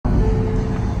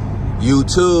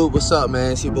YouTube, what's up,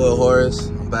 man? It's your boy Horace.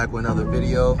 I'm back with another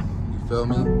video. You feel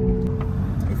me?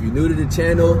 If you're new to the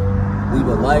channel, leave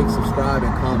a like, subscribe,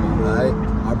 and comment, alright?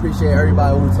 I appreciate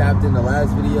everybody who tapped in the last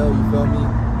video, you feel me?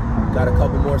 Got a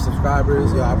couple more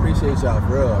subscribers. Yo, I appreciate y'all,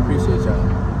 for real. I appreciate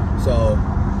y'all. So,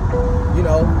 you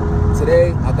know,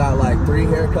 today I got like 3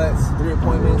 haircuts, 3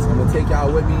 appointments. I'm gonna take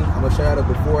y'all with me. I'm gonna show y'all the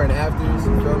before and afters,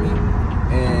 you feel me?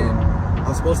 And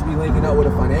I'm supposed to be linking up with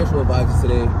a financial advisor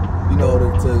today, you know,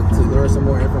 to learn some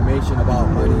more information about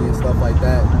money and stuff like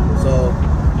that. So,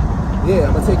 yeah,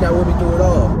 I'm gonna take y'all with me through it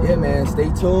all. Yeah, man, stay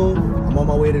tuned. I'm on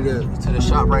my way to the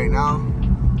shop right now.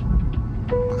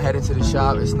 I'm heading to the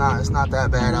shop. It's not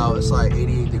that bad out. It's like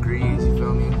 88 degrees, you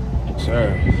feel me?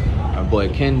 Sure. Our boy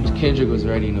Kendrick was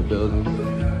already in the building.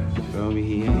 You feel me?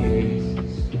 He in here.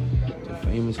 The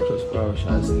famous Chris Barber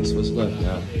shots. This was left,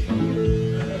 y'all.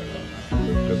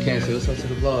 Yo, Ken, say what's up to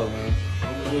the vlog, man.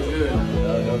 What's good?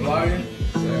 No vlogging?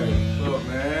 Sir. What's up,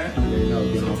 man? You know,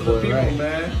 getting my boy right.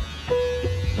 Man.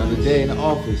 Another day in the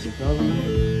office, you feel me?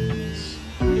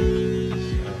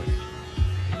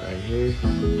 Right here,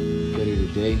 ready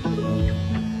today.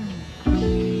 I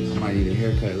might need a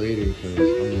haircut later because I'm a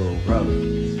little rough.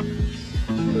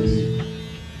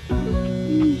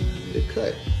 The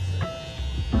cut.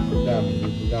 Who got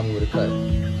me with a cut?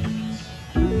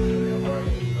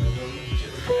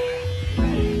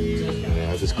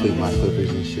 Yeah, I just clip my clippers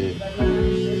and shit.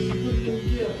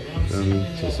 Feel me?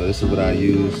 So this is what I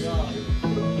use.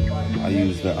 I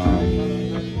use the I'm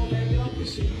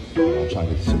trying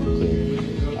to get this super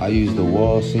clear. I use the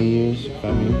wall seniors,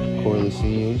 feel me? Cordless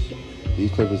seniors.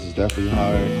 These clippers is definitely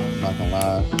hard, I'm not gonna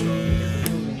lie.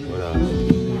 What else?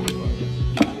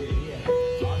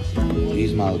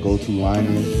 These my go-to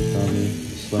liners, you feel me?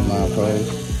 Slimline Pros.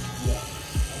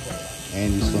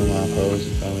 And these Slimline Pros,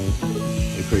 you feel me?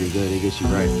 They're pretty good, they get you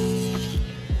right.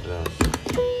 What else?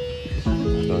 I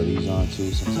throw these on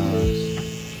too sometimes.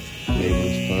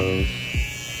 Labels Pros.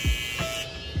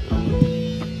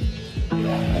 I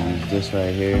use this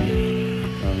right here.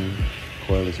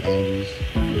 Cordless Angels.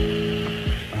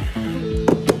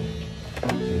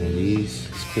 And then these,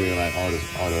 it's clear like all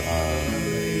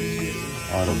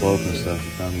the bulk and stuff.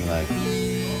 You feel me? Like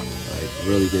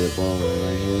really good bone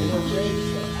right here. You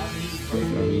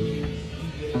feel me?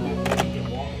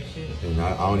 And I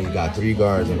only got 3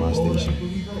 guards in my station.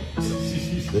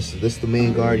 This the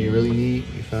main guard you really need,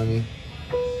 you feel me?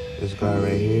 This guard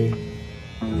right here.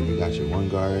 And then you got your 1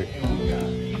 guard.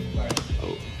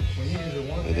 Oh.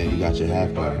 And then you got your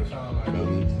half guard, you feel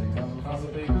me?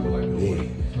 Yeah.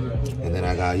 And then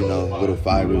I got, you know, little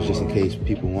fibers just in case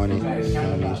people want it. You know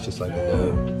what I mean? It's just like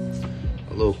a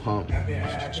little pump. And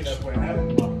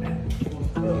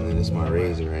then it's my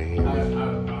razor right here. You know what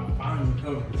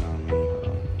I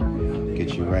mean?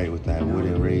 Get you right with that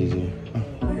wooden razor.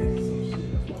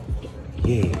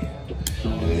 Yeah.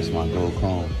 And then it's my gold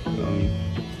comb. You know what I mean?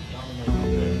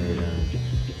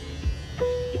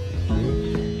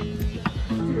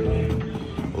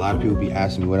 A lot of people be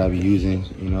asking me what I be using,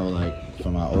 you know, like for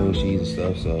my oil sheets and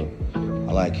stuff. So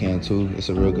I like Can2. It's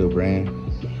a real good brand.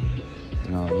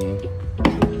 You know what I mean?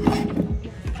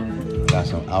 Got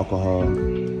some alcohol.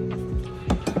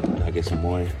 I get some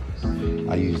more.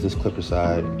 I use this clipper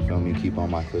side, you feel me? Keep all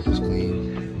my clippers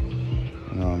clean.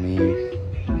 You know what I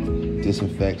mean?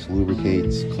 Disinfects,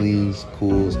 lubricates, cleans,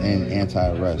 cools, and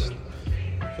anti-rust.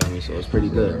 Feel me? So it's pretty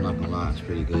good. I'm not gonna lie, it's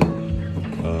pretty good.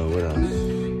 What else?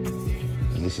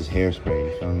 And this is hairspray.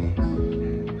 You feel me?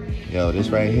 Yo, this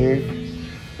right here,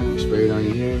 you spray it on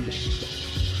your hair,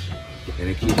 and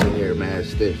it keeps your hair mad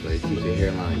stiff. Like it keeps your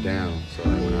hairline down. So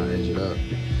like, when I edge it up,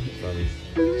 you feel me?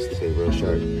 It stay real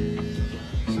sharp.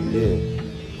 So yeah,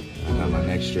 I got my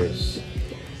neck strips.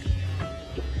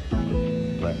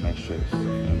 Black neck strips. You know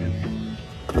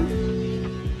what I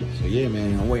mean? So yeah,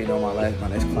 man, I'm waiting on my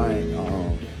next client.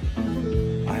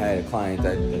 I had a client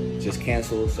that just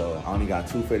canceled, so I only got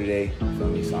 2 for today. You feel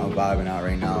me? So I'm vibing out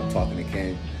right now. I'm talking to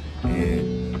Ken,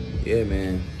 and yeah,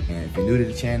 man. And if you're new to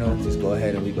the channel, just go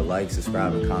ahead and leave a like,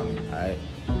 subscribe, and comment. All right,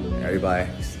 and everybody,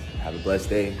 have a blessed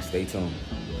day. Stay tuned.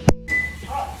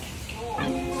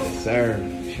 Yes, sir.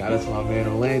 Shout out to my man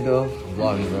Orlando. I'm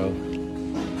vlogging, bro.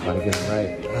 Trying to get it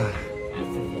right.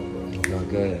 Doing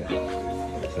good.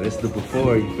 So this is the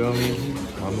before, you feel me?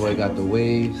 My boy got the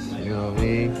waves, you know what I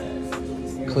mean?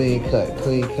 Clean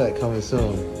cut coming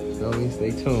soon. You feel me?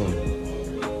 Stay tuned.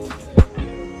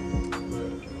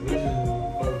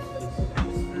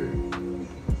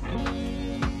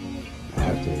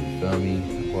 After, you feel me?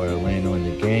 Boy Orlando in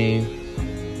the game.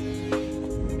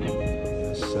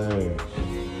 Yes, sir.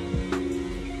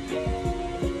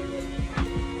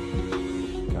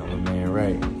 Got my man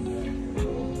right.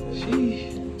 Sheesh.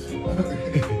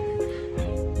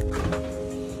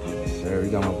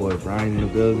 Brian in the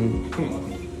building.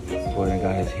 Boy, that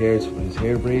got his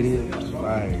hair braided. It's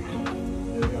fire.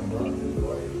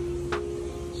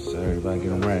 Sir, everybody get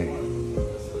him right.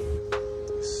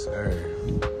 Sir.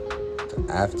 The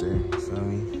after, you feel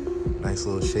me? Nice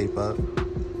little shape up.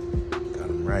 Got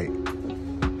him right.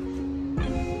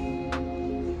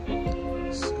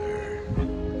 Sir.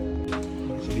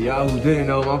 For y'all who didn't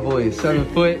know, my boy is 7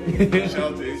 foot.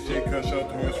 Shout out to HJ Cut, shout out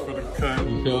to Rich for the cut.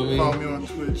 You feel me? Follow me on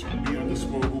Twitch,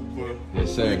 B_Hooper.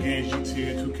 Yes, sir. Play games,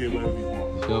 GTA, 2K, whatever you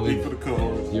want. You feel me? Big for the cut,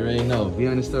 Horace. You already know.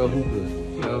 B_Hooper.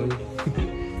 You feel me?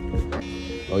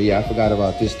 Oh yeah, I forgot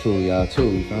about this tool, y'all, too.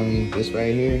 You feel me? This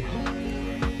right here,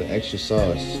 the extra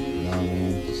sauce. You know what I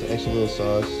mean? Just an extra little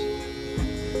sauce.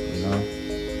 You know?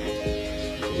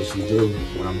 What you do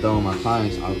when I'm done with my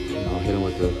clients, I'll hit them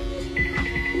with the.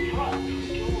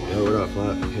 Yo, what up,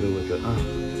 Pop? Hit it with the.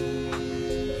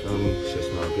 Feel me? Shit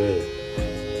smell good.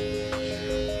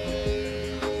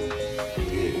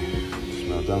 Yeah,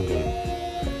 smell dumb good.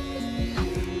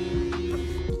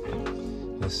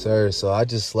 Yes, sir. So I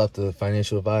just left the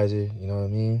financial advisor, you know what I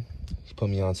mean? He put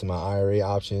me onto my IRA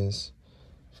options,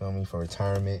 feel me, for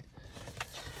retirement.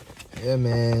 Yeah,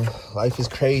 man, life is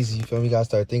crazy, you feel me? You gotta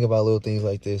start thinking about little things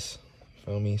like this, you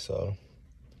feel me? So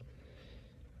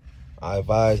I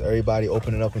advise everybody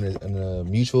opening up in a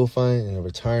mutual fund, in a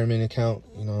retirement account,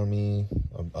 you know what I mean?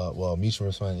 Well,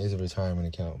 mutual fund is a retirement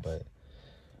account, but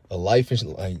a life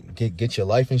insurance, like get your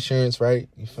life insurance right,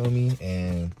 you feel me?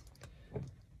 And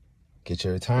get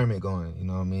your retirement going, you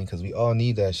know what I mean? Because we all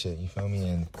need that shit, you feel me?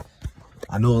 And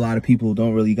I know a lot of people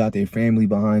don't really got their family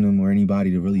behind them or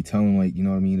anybody to really tell them, like, you know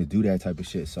what I mean, to do that type of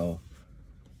shit. So,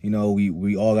 you know,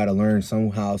 we all got to learn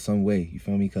somehow, some way, you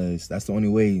feel me? Because that's the only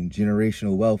way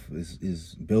generational wealth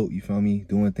is built, you feel me?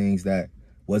 Doing things that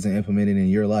wasn't implemented in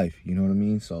your life, you know what I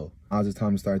mean? So now's the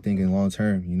time to start thinking long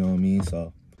term, you know what I mean?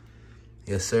 So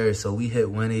yes, sir. So we hit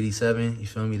 187, you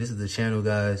feel me? This is the channel,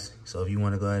 guys. So if you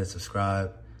want to go ahead and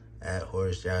subscribe at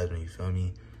Horace Jasmine, you feel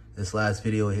me? This last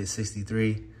video hit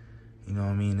 63, you know what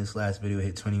I mean? This last video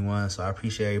hit 21, so I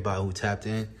appreciate everybody who tapped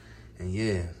in. And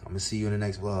yeah, I'm gonna see you in the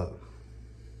next vlog.